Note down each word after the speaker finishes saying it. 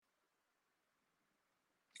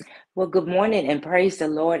Well, good morning and praise the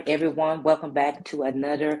Lord, everyone. Welcome back to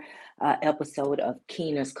another episode of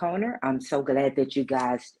Keena's Corner. I'm so glad that you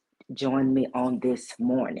guys joined me on this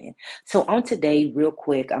morning. So, on today, real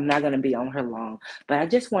quick, I'm not going to be on here long, but I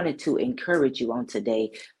just wanted to encourage you on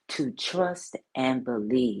today to trust and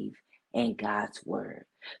believe in God's word.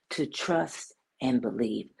 To trust and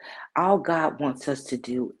believe. All God wants us to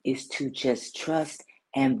do is to just trust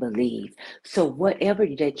and believe. So, whatever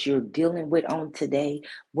that you're dealing with on today,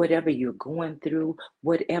 whatever you're going through,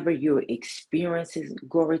 whatever your experiences,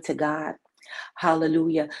 glory to God.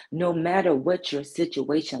 Hallelujah. No matter what your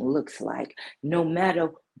situation looks like, no matter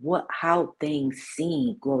how things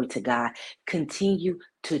seem, glory to God, continue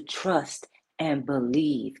to trust and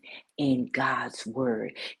believe in God's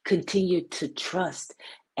word. Continue to trust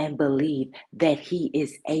and believe that He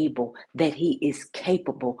is able, that He is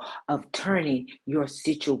capable of turning your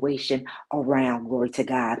situation around, glory to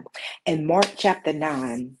God. In Mark chapter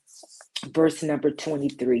 9, verse number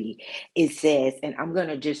 23, it says, and I'm going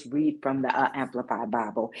to just read from the Amplified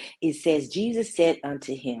Bible. It says, Jesus said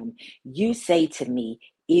unto him, you say to me,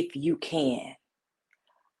 if you can.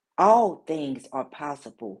 All things are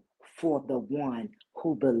possible for the one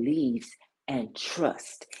who believes and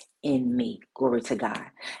trusts in me. Glory to God.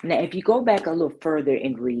 Now, if you go back a little further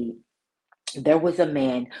and read, there was a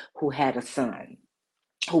man who had a son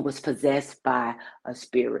who was possessed by a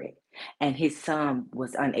spirit, and his son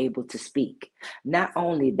was unable to speak. Not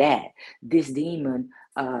only that, this demon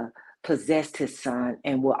possessed his son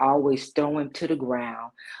and would always throw him to the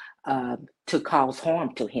ground to cause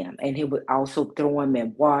harm to him. And he would also throw him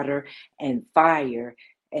in water and fire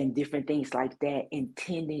and different things like that,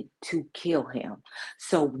 intended to kill him.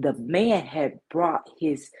 So the man had brought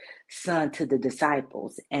his son to the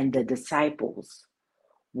disciples, and the disciples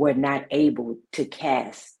were not able to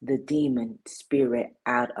cast the demon spirit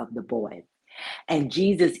out of the boy. And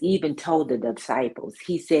Jesus even told the disciples,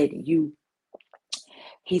 you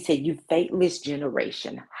faithless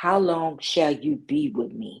generation, how long shall you be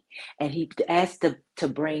with me? And he asked to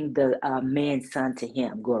bring the man's son to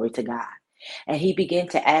him, glory to God. And he began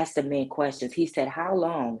to ask the man questions. He said, how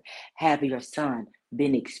long have your son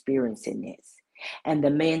been experiencing this? And the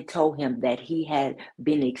man told him that he had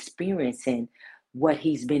been experiencing what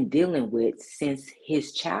he's been dealing with since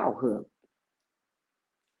his childhood.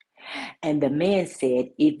 And the man said,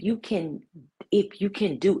 if you can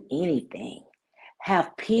do anything,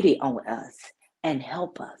 have pity on us and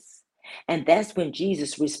help us. And that's when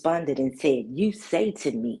Jesus responded and said, you say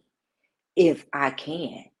to me, if I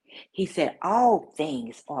can. He said, all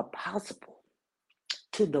things are possible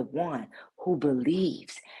to the one who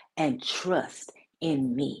believes and trusts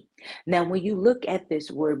in me. Now, when you look at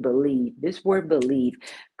this word believe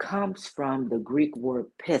comes from the Greek word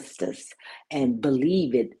pistis, and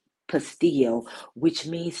believe it, pistio, which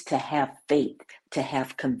means to have faith, to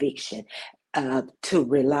have conviction. To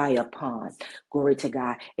rely upon. Glory to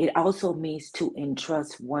God. It also means to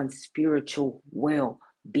entrust one's spiritual well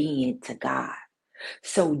being to God.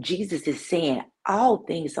 So Jesus is saying all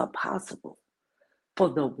things are possible for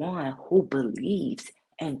the one who believes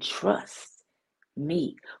and trusts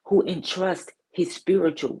me, who entrusts his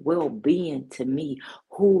spiritual well-being to me,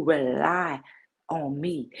 who rely on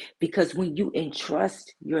me. Because when you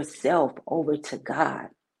entrust yourself over to God,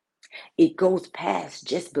 it goes past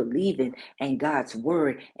just believing in God's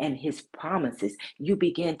word and his promises. You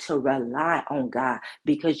begin to rely on God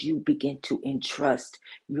because you begin to entrust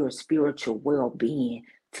your spiritual well-being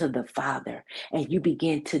to the Father, and you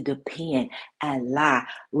begin to depend and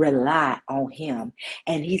rely on him.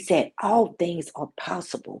 And he said all things are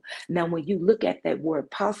possible. Now when you look at that word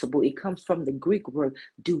possible, it comes from the Greek word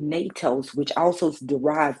dunatos, which also is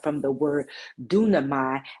derived from the word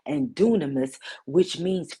dunamai and dunamis, which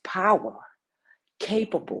means power,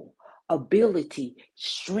 capable, ability,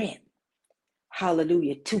 strength.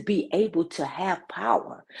 Hallelujah. To be able to have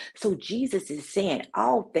power. So Jesus is saying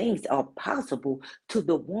all things are possible to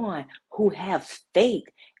the one who has faith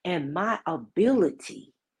in my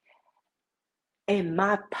ability, in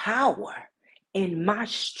my power, in my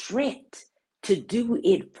strength to do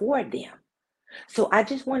it for them. So I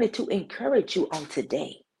just wanted to encourage you on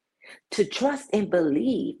today to trust and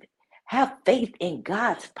believe. Have faith in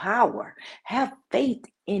God's power. Have faith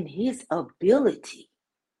in his ability.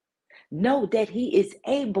 Know that he is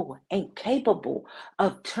able and capable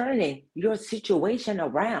of turning your situation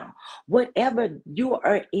around. Whatever you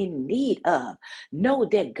are in need of, know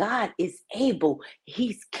that God is able,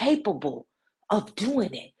 he's capable of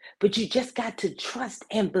doing it. But you just got to trust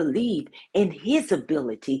and believe in his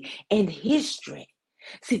ability and his strength.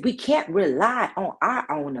 See, we can't rely on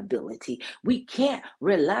our own ability. We can't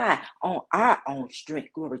rely on our own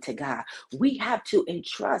strength. Glory to God. We have to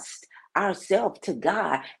entrust ourselves to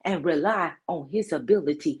God and rely on His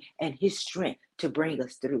ability and His strength to bring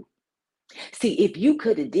us through. See, if you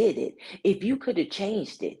could have did it, if you could have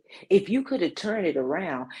changed it, if you could have turned it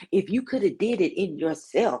around, if you could have did it in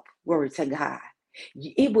yourself, glory to God,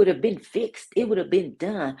 it would have been fixed. It would have been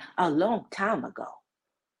done a long time ago.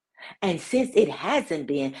 And since it hasn't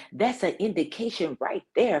been, that's an indication right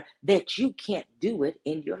there that you can't do it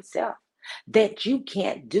in yourself, that you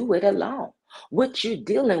can't do it alone. What you're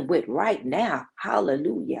dealing with right now,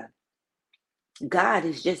 hallelujah, God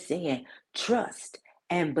is just saying, trust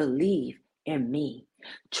and believe in me.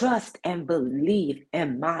 Trust and believe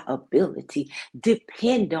in my ability.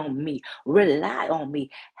 Depend on me. Rely on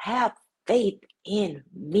me. Have faith in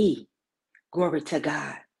me. Glory to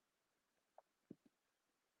God.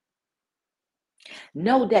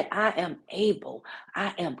 Know that I am able,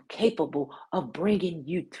 I am capable of bringing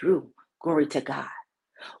you through. Glory to God.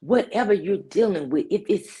 Whatever you're dealing with, if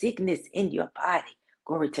it's sickness in your body,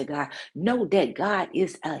 glory to God, know that God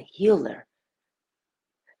is a healer,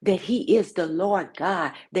 that He is the Lord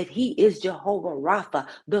God, that He is Jehovah Rapha,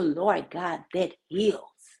 the Lord God that heals.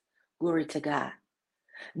 Glory to God.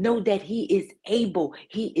 Know that He is able,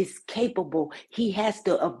 He is capable, He has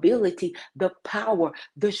the ability, the power,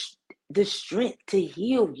 the strength to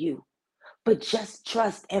heal you. But just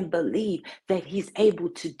trust and believe that He's able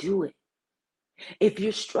to do it. If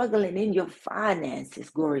you're struggling in your finances,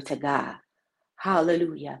 glory to God,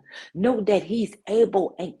 hallelujah, know that He's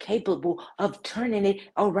able and capable of turning it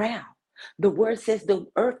around. The word says the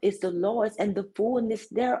earth is the Lord's and the fullness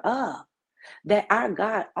thereof. That our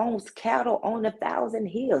God owns cattle on 1,000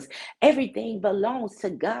 hills. Everything belongs to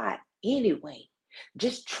God anyway.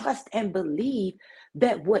 Just trust and believe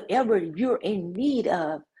that whatever you're in need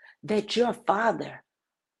of, that your Father,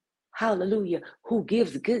 hallelujah, who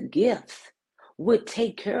gives good gifts, would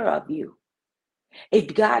take care of you.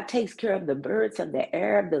 If God takes care of the birds of the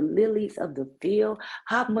air, the lilies of the field,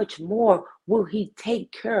 how much more will He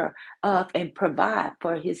take care of and provide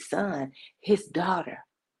for His son, His daughter?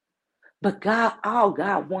 But God, all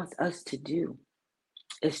God wants us to do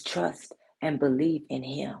is trust and believe in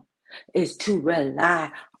Him, is to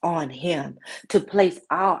rely on Him, to place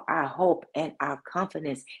all our hope and our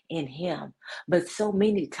confidence in Him. But so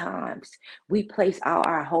many times we place all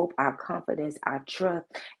our hope, our confidence, our trust,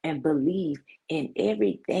 and believe in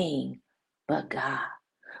everything but God.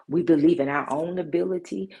 We believe in our own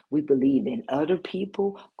ability. We believe in other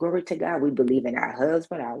people. Glory to God. We believe in our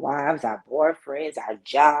husband, our wives, our boyfriends, our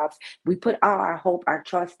jobs. We put all our hope, our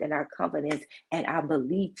trust, and our confidence and our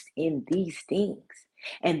beliefs in these things.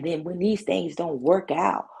 And then when these things don't work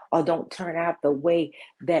out or don't turn out the way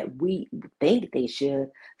that we think they should,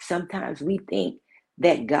 sometimes we think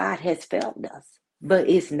that God has failed us. But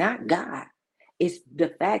it's not God. It's the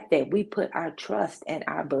fact that we put our trust and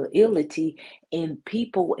our ability in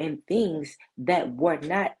people and things that were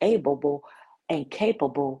not able and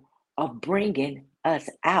capable of bringing us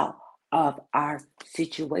out of our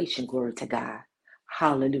situation. Glory to God.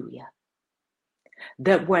 Hallelujah.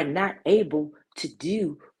 That we're not able to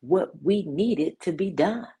do what we needed to be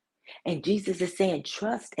done. And Jesus is saying,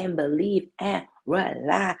 trust and believe and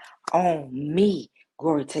rely on me.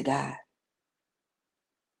 Glory to God.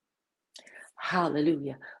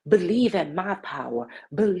 Hallelujah. Believe in my power.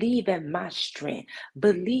 Believe in my strength.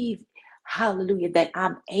 Believe, hallelujah, that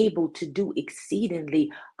I'm able to do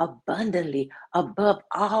exceedingly abundantly above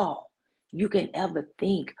all you can ever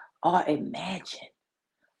think or imagine,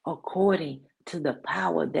 according to the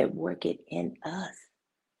power that worketh in us.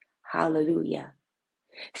 Hallelujah.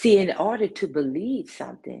 See, in order to believe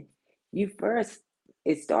something,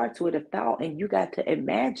 it starts with a thought and you got to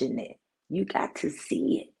imagine it. You got to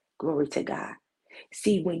see it. Glory to God.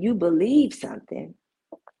 See, when you believe something,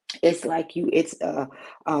 it's like it's a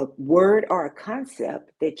word or a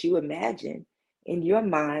concept that you imagine in your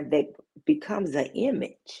mind that becomes an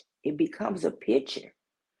image. It becomes a picture.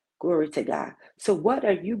 Glory to God. So, what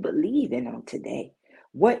are you believing on today?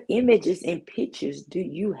 What images and pictures do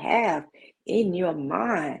you have in your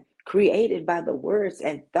mind created by the words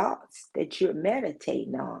and thoughts that you're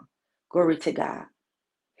meditating on? Glory to God.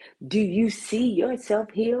 Do you see yourself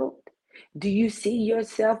healed? Do you see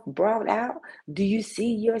yourself brought out? Do you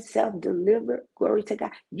see yourself delivered? Glory to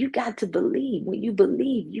God. You got to believe. When you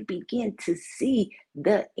believe, you begin to see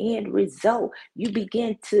the end result. You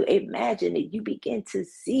begin to imagine it. You begin to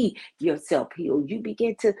see yourself healed. You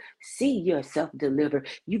begin to see yourself delivered.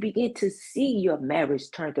 You begin to see your marriage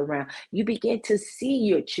turned around. You begin to see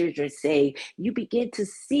your children saved. You begin to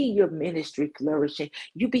see your ministry flourishing.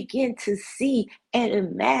 You begin to see and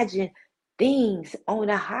imagine things on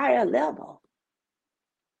a higher level.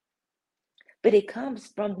 But it comes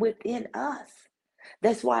from within us.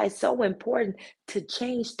 That's why it's so important to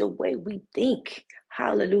change the way we think.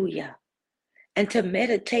 Hallelujah. And to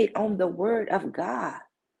meditate on the word of God.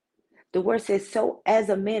 The word says, so as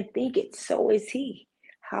a man thinketh, so is he.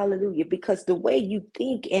 Hallelujah. Because the way you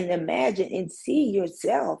think and imagine and see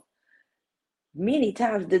yourself many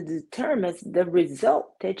times determines the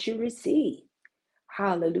result that you receive.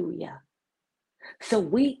 Hallelujah. So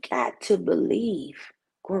we got to believe,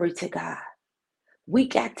 glory to God. We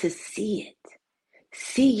got to see it.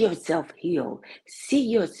 See yourself healed. See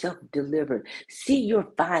yourself delivered. See your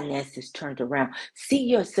finances turned around. See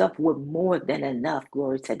yourself with more than enough,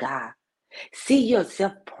 glory to God. See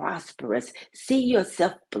yourself prosperous. See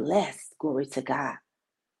yourself blessed, glory to God.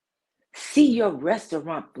 See your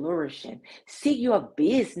restaurant flourishing. See your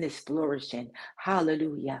business flourishing.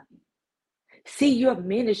 Hallelujah. See your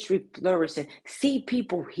ministry flourishing. See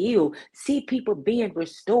people healed. See people being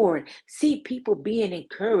restored. See people being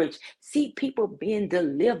encouraged. See people being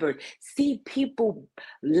delivered. See people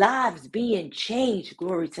lives being changed.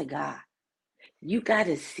 Glory to God. You got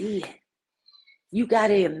to see it. You got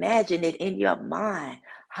to imagine it in your mind.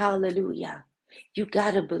 Hallelujah. You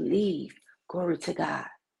got to believe. Glory to God.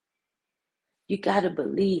 You got to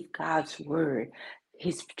believe God's word,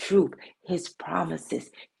 his truth, his promises.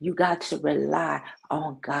 You got to rely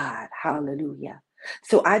on God. Hallelujah.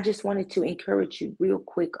 So I just wanted to encourage you real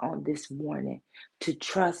quick on this morning to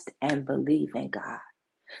trust and believe in God,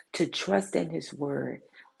 to trust in his word,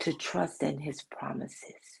 to trust in his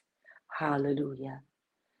promises. Hallelujah.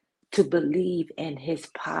 To believe in his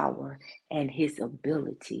power and his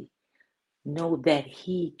ability. Know that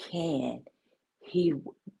he can, he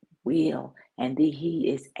will, and that he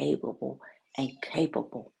is able and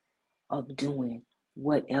capable of doing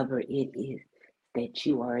whatever it is that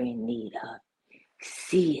you are in need of.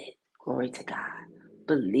 See it. Glory to God.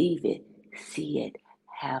 Believe it. See it.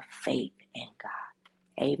 Have faith in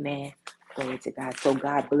God. Amen. Glory to God. So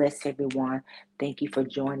God bless everyone. Thank you for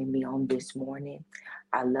joining me on this morning.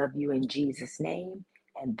 I love you in Jesus' name,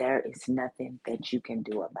 and there is nothing that you can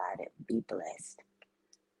do about it. Be blessed.